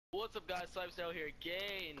What's up, guys? TheSlimySnail here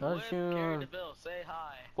again with Cartoon. Carrie DeVille. Say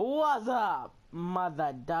hi. What's up,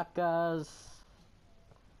 mother duckers?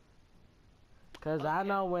 Cause I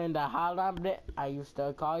know when the holiday, I used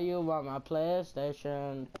to call you on my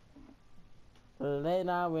PlayStation. Late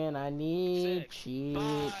night when I need 6, cheat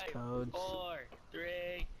 5, codes. 4,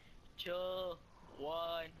 3, 2,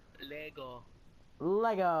 1, Lego.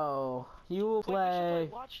 Lego, you will Wait, we should play.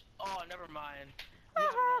 watch. Oh, never mind. We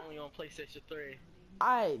have it only on PlayStation 3.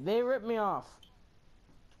 They ripped me off.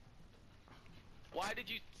 Why did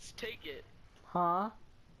you take it? Huh?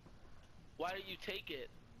 Why did you take it?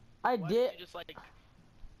 I Why did. you just like?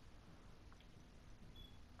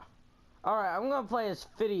 Alright, I'm gonna play as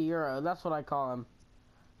Fitty Euro. That's what I call him.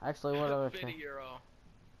 Actually, what other 50 thing? euro.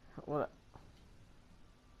 What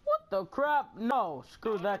the crap? No,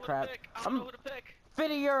 screw that crap. I don't know who to pick.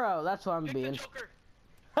 50 euro, that's what I'm Pick being. the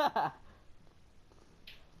Joker.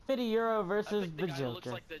 50 euro versus I picked the guy who looks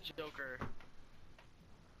Joker. like the Joker.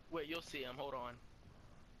 Wait, you'll see him. Hold on.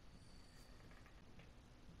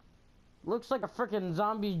 Looks like a freaking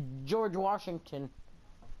zombie George Washington.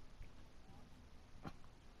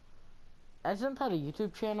 Isn't that a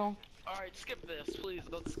YouTube channel? Alright, skip this, please.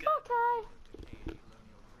 Let's skip. Okay.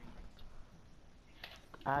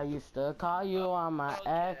 I used to call you on my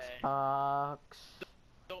Okay. Xbox.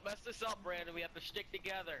 Don't mess this up, Brandon. We have to stick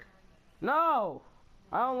together. No!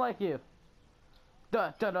 I don't like you.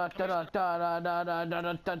 Da da da da da da da da da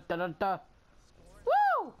da da da da da.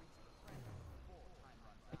 Woo!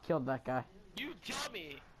 I killed that guy. You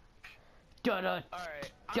dummy! Da da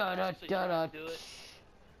Alright, da I'm da actually da trying da. to do it.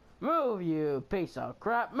 Move, you piece of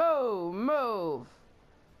crap! Move, move.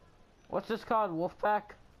 What's this called?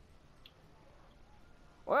 Wolfpack?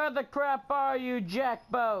 Where the crap are you,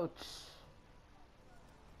 jackboats?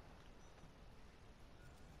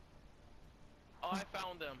 Oh, I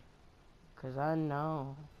found him. Cause I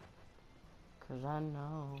know. Cause I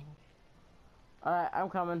know. Alright, I'm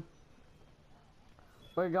coming.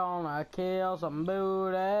 We're gonna kill some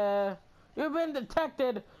booty. You've been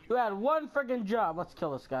detected. You had one freaking job. Let's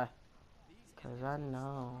kill this guy. Cause I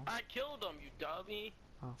know. I killed him, you dummy.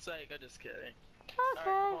 Oh. Psych, I'm just kidding. Okay.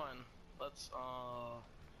 Alright, come on. Let's,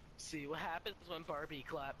 see what happens when Barbie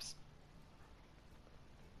claps.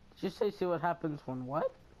 Did you say see what happens when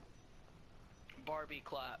what? Barbie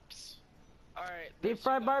claps. Alright. Deep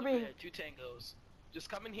fried Barbie? 2 tangos. Just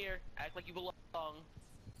come in here, act like you belong.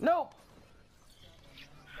 Nope.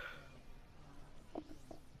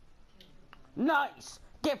 Nice.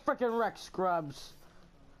 Get freaking wrecked, scrubs.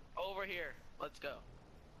 Over here. Let's go.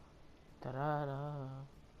 Da da da.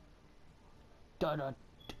 Da da.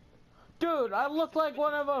 Dude, I look like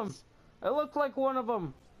one of them. I look like one of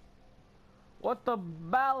them. What the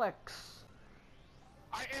ballocks?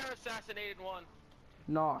 I air assassinated one.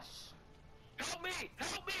 Nice. Help me!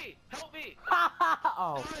 Help me! Help me!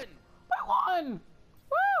 Oh, Done! I won!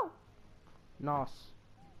 Woo! Nice.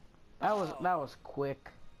 That was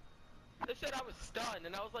quick. They said I was stunned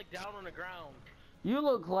and I was like down on the ground. You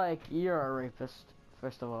look like you're a rapist.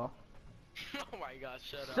 First of all. Oh my gosh,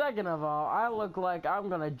 shut up. Second of all, I look like I'm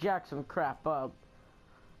gonna jack some crap up.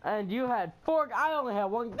 And you had 4. I only had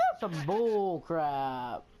 1. That's some bull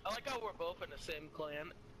crap. I like how we're both in the same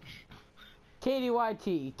clan.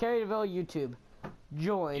 KDYT, Carryville YouTube.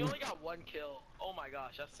 Join. You only got 1 kill. Oh my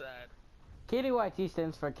gosh, that's sad. KDYT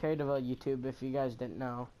stands for Carryville YouTube, if you guys didn't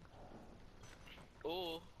know.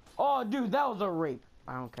 Ooh. Oh, dude, that was a rape.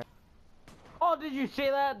 I don't care. Oh, did you see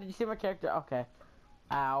that? Did you see my character? Okay.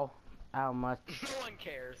 Ow. Ow much. No one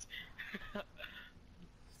cares.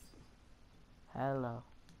 Hello.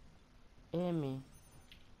 Emmy.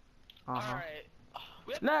 Alright.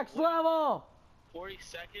 Next level! 40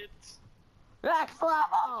 seconds. Next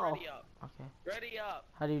level! Ready up. Okay. Ready up.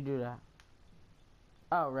 How do you do that?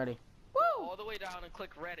 Oh, ready. Go Woo! all the way down and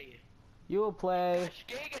click ready. You will play. Gosh,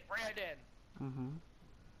 dang it, Brandon.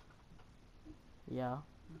 Yeah.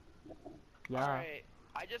 Yeah. Alright.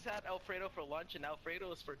 I just had Alfredo for lunch and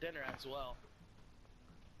Alfredo is for dinner as well.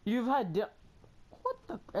 You've had what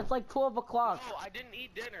the? It's like 12 o'clock. No, I didn't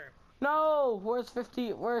eat dinner. No! Where's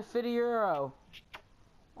 50? Where's 50 euro?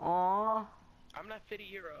 Aw. I'm not 50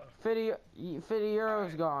 euro. 50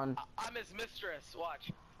 euro's gone. I'm his mistress.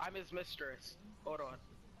 Watch. I'm his mistress. Hold on.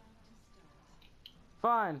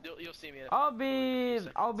 Fine. You'll see me. I'll be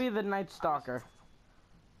the Night Stalker.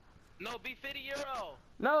 No, be 50 euro.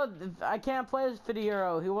 No, I can't play as 50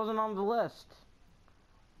 euro. He wasn't on the list.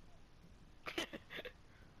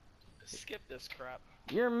 Skip this crap.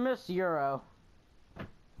 You're Miss Euro.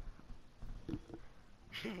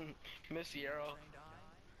 Miss Euro.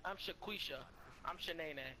 I'm Shaquisha. I'm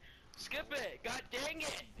Shanae. Skip it. God dang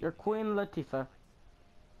it. You're Queen Latifah.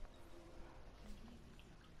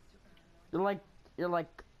 You're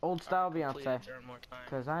like old style Complete Beyonce. it turn more time.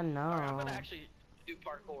 Cause I know. Alright, I'm gonna actually do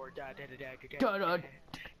parkour. Da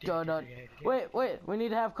da. Wait. We need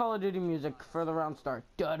to have Call of Duty music for the round start.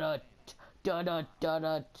 Da da da da da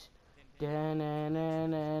da. I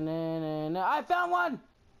found one.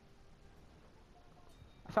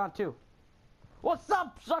 I found two. What's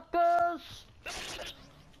up, suckers?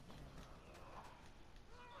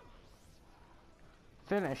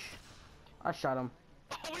 Finish. I shot him.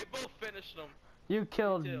 Oh, we both finished them. You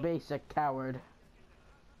killed basic coward.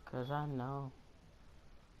 Cause I know.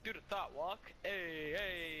 Do the thought walk.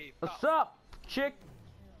 Hey. What's up, chick?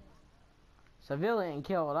 Civilian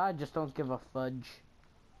killed. I just don't give a fudge.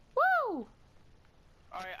 Woo!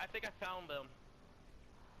 Alright, I think I found them.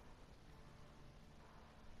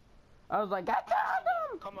 I was like, I found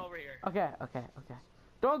them! Come over here. Okay.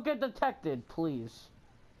 Don't get detected, please.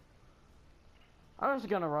 I'm just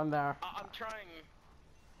gonna run there. I'm trying.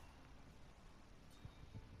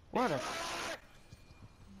 What a...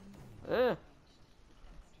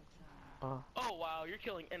 Oh wow, you're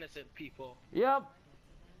killing innocent people. Yep.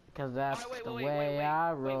 Cause that's Wait, the way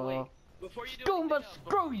I roll. Wait. Before you do Goomba, anything else,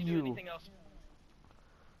 screw you! anything else,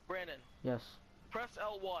 Brandon, Yes. press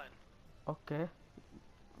L1. Okay.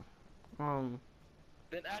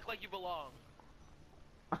 Then act like you belong.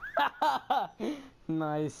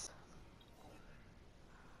 Nice.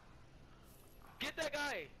 Get that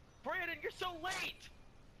guy! Brandon, you're so late!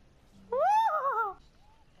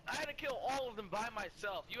 I had to kill all of them by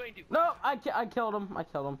myself. You ain't do. No, I killed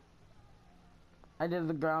him. I did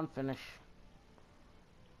the ground finish.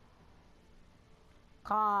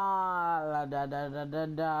 Da da da da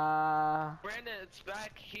da. Brandon, it's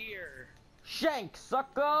back here. Shank,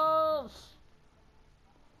 suckers!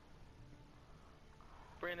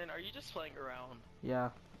 Brandon, are you just playing around? Yeah.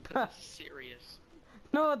 This is serious.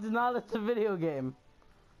 No, it's not. It's a video game.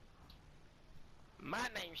 My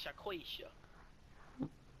name's Shaquisha.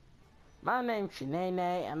 My name's Snail,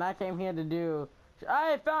 and I came here to do...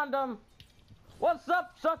 I found him! What's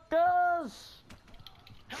up, suckers?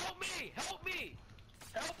 Help me! Help me!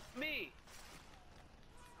 Help me!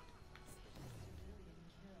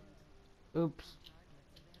 Oops.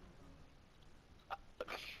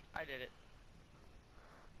 I did it.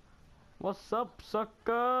 What's up,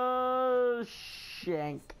 suckers?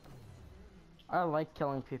 Shank. I like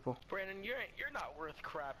killing people. Brandon, you're not worth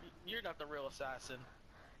crap. You're not the real assassin.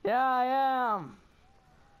 Yeah, I am.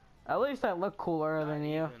 At least I look cooler than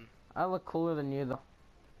you. Even. I look cooler than you, though.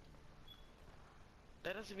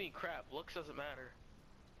 That doesn't mean crap. Looks doesn't matter.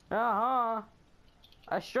 Uh-huh.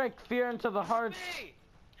 I strike fear into the hearts.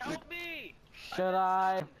 Help me! Should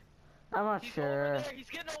I? I'm not He's sure. over there. He's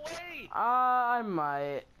getting away! I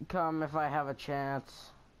might come if I have a chance.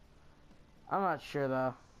 I'm not sure,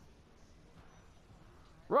 though.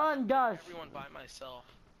 Run, gosh! Everyone by myself.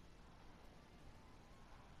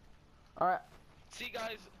 Alright, See,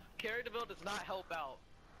 guys, carry the bill does not help out.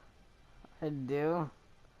 I do.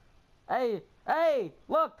 Hey,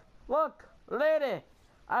 look, lady,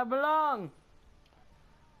 I belong.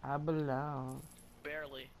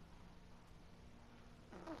 Barely.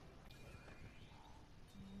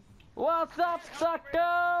 What's up,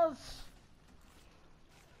 suckers?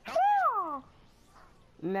 Woo!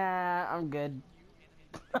 Nah, I'm good.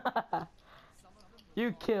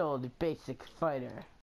 You killed basic fighter.